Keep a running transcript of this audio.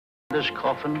This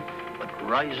coffin, but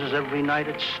rises every night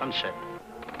at sunset.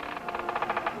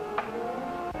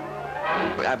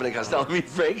 Abbott and Costello meet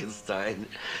Frankenstein.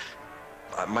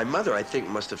 My mother, I think,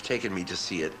 must have taken me to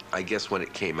see it, I guess, when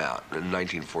it came out, in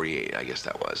 1948, I guess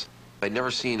that was. I'd never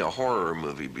seen a horror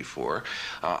movie before.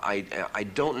 I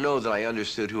don't know that I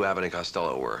understood who Abbott and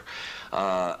Costello were.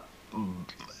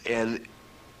 And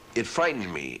it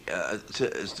frightened me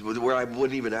to where I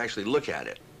wouldn't even actually look at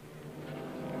it.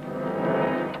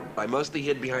 I mostly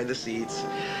hid behind the seats.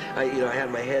 I had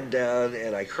my head down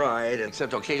and I cried,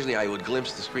 except occasionally I would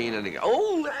glimpse the screen and go,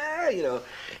 oh, ah, it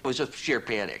was just sheer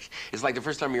panic. It's like the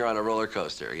first time you're on a roller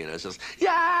coaster, it's just,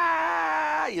 yeah,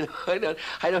 I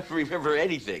don't remember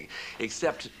anything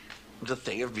except the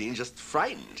thing of being just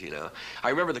frightened, I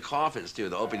remember the coffins, too,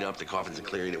 the opening up the coffins and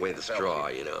clearing away the straw,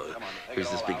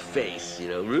 Here's this big face,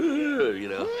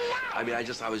 I mean, I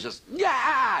was just,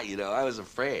 yeah, I was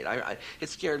afraid. It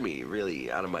scared me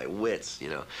really out of my wits,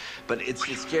 but it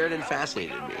scared and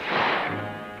fascinated me.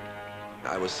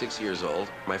 I was 6 years old.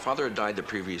 My father had died the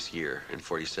previous year in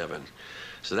 '47,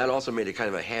 so that also made it kind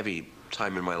of a heavy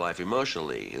time in my life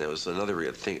emotionally. That was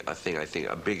another thing, I think,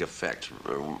 a big effect,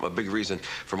 a big reason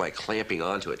for my clamping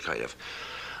onto it, kind of.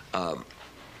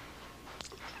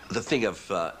 The thing of,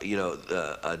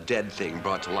 a dead thing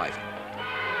brought to life.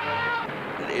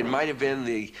 It might have been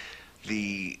the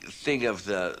thing of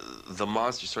the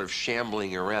monster sort of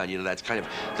shambling around, that's kind of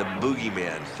the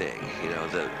boogeyman thing,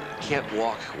 the can't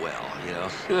walk well,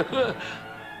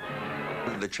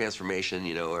 The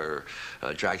transformation, or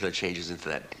Dracula changes into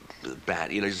that bat,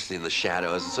 just in the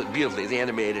shadows. It's so beautiful. It's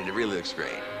animated. It really looks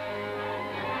great.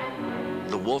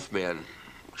 The Wolfman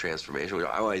transformation, which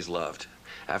I always loved.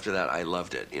 After that, I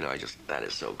loved it. That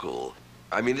is so cool.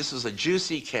 I mean, this was a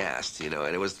juicy cast, and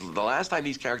it was the last time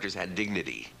these characters had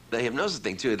dignity. The hypnosis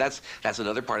thing, too, that's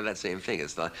another part of that same thing.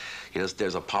 It's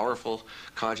there's a powerful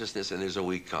consciousness and there's a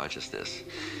weak consciousness,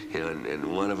 and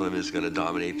one of them is going to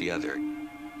dominate the other.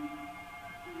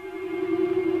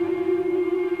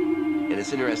 And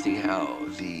it's interesting how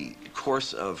the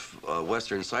course of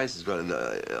Western science has gone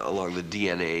along the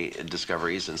DNA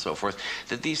discoveries and so forth,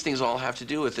 that these things all have to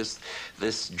do with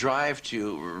this drive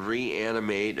to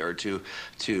reanimate or to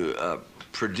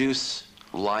produce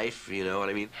life, you know what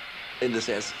I mean? In the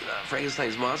sense,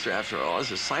 Frankenstein's monster, after all,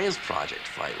 is a science project,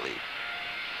 finally.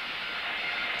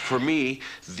 For me,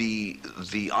 the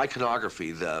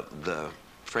iconography, the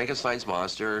Frankenstein's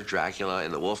monster, Dracula,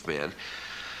 and the Wolfman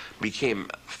became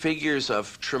figures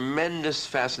of tremendous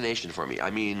fascination for me.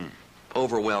 I mean,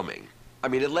 overwhelming. I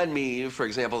mean, it led me, for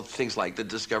example, things like the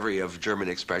discovery of German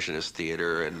expressionist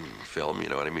theater and film, you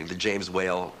know what I mean? The James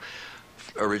Whale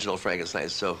original Frankenstein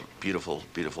is so beautiful,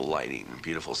 beautiful lighting,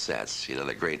 beautiful sets, you know,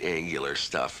 the great angular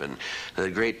stuff and the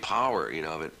great power, you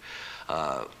know, of it.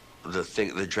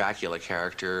 The Dracula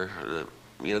character,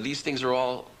 you know, these things are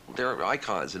all, they're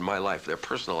icons in my life. They're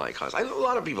personal icons. A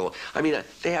lot of people, I mean,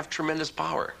 they have tremendous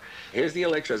power. Here's the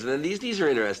electrodes, and then these are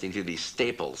interesting too, these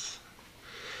staples.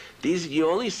 These, you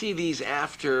only see these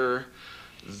after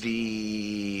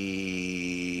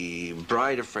the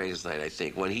Bride of Frankenstein, I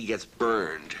think, when he gets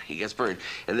burned. He gets burned,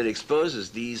 and then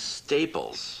exposes these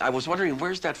staples. I was wondering,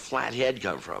 where's that flat head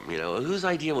come from? You know, whose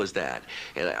idea was that?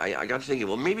 And I got to thinking,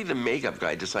 well, maybe the makeup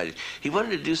guy decided he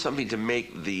wanted to do something to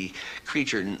make the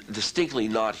creature distinctly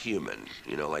not human,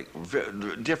 you know, like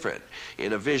different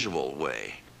in a visual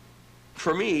way.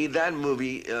 For me, that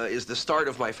movie is the start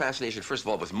of my fascination, first of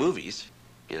all, with movies.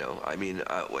 You know, I mean,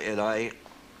 and I'm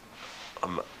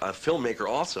a filmmaker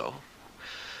also.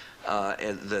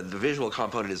 And the visual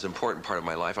component is an important part of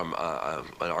my life. I'm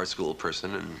an art school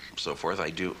person and so forth.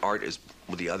 Art is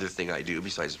the other thing I do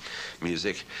besides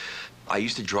music. I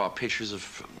used to draw pictures of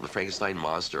the Frankenstein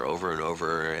monster over and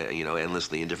over, you know,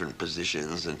 endlessly in different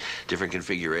positions and different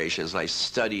configurations. And I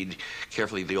studied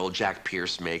carefully the old Jack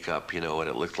Pierce makeup, you know, what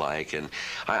it looked like. And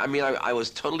I mean, I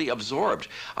was totally absorbed.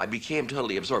 I became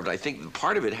totally absorbed. I think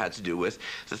part of it had to do with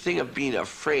the thing of being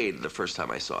afraid the first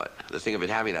time I saw it, the thing of it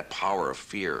having that power of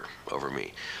fear over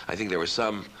me. I think there was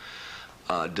some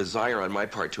desire on my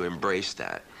part to embrace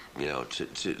that, you know,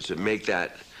 to make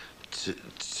that,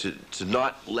 to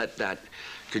not let that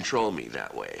control me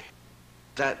that way.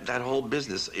 That whole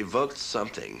business evoked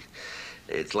something.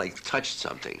 It's like touched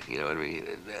something, you know what I mean?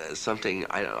 Something,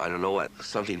 I don't know what,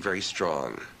 something very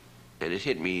strong. And it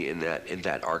hit me in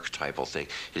that archetypal thing.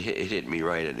 It hit me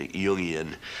right in the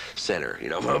Jungian center, you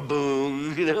know,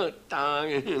 boom, you know, dong,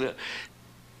 you know.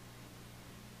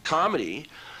 Comedy,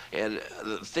 and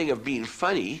the thing of being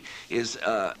funny is,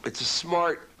 it's a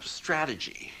smart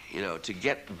strategy, to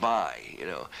get by,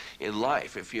 in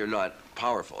life. If you're not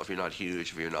powerful, if you're not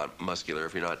huge, if you're not muscular,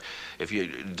 if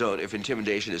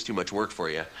intimidation is too much work for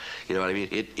you, you know what I mean?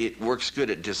 It works good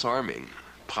at disarming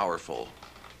powerful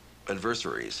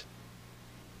adversaries.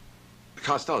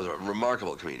 Costello is a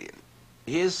remarkable comedian.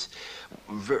 His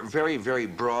very, very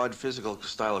broad physical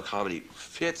style of comedy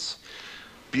fits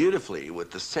beautifully with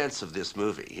the sense of this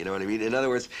movie, you know what I mean? In other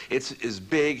words, it's as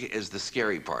big as the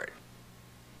scary part.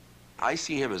 I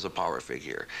see him as a power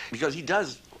figure because he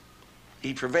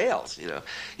prevails,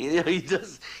 he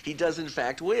does in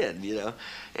fact win,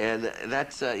 and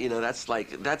that's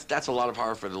that's a lot of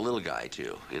power for the little guy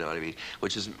too, you know what I mean?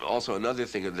 Which is also another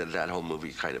thing that whole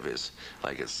movie kind of is,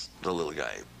 like, it's the little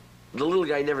guy. The little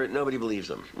guy nobody believes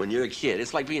him. When you're a kid,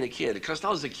 it's like being a kid.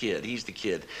 Costello's a kid. He's the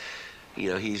kid.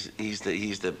 He's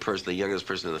the person, the youngest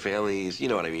person in the family. You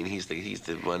know what I mean? He's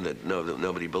the one that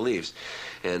nobody believes.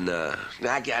 And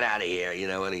get out of here.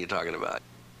 What are you talking about?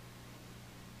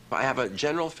 I have a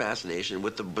general fascination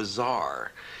with the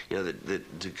bizarre,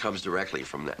 that comes directly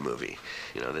from that movie.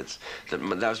 That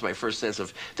was my first sense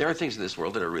of, there are things in this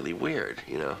world that are really weird.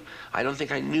 I don't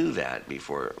think I knew that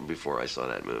before I saw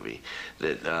that movie.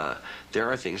 That there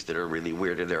are things that are really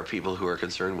weird, and there are people who are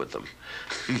concerned with them.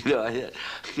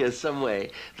 In some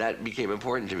way, that became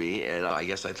important to me, and I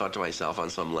guess I thought to myself, on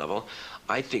some level,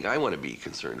 I think I want to be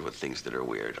concerned with things that are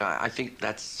weird. I think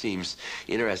that seems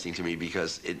interesting to me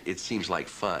because it seems like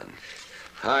fun.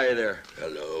 Hi there.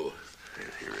 Hello.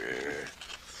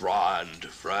 Frond.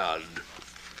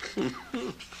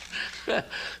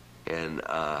 And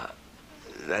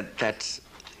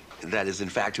that is in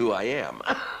fact who I am.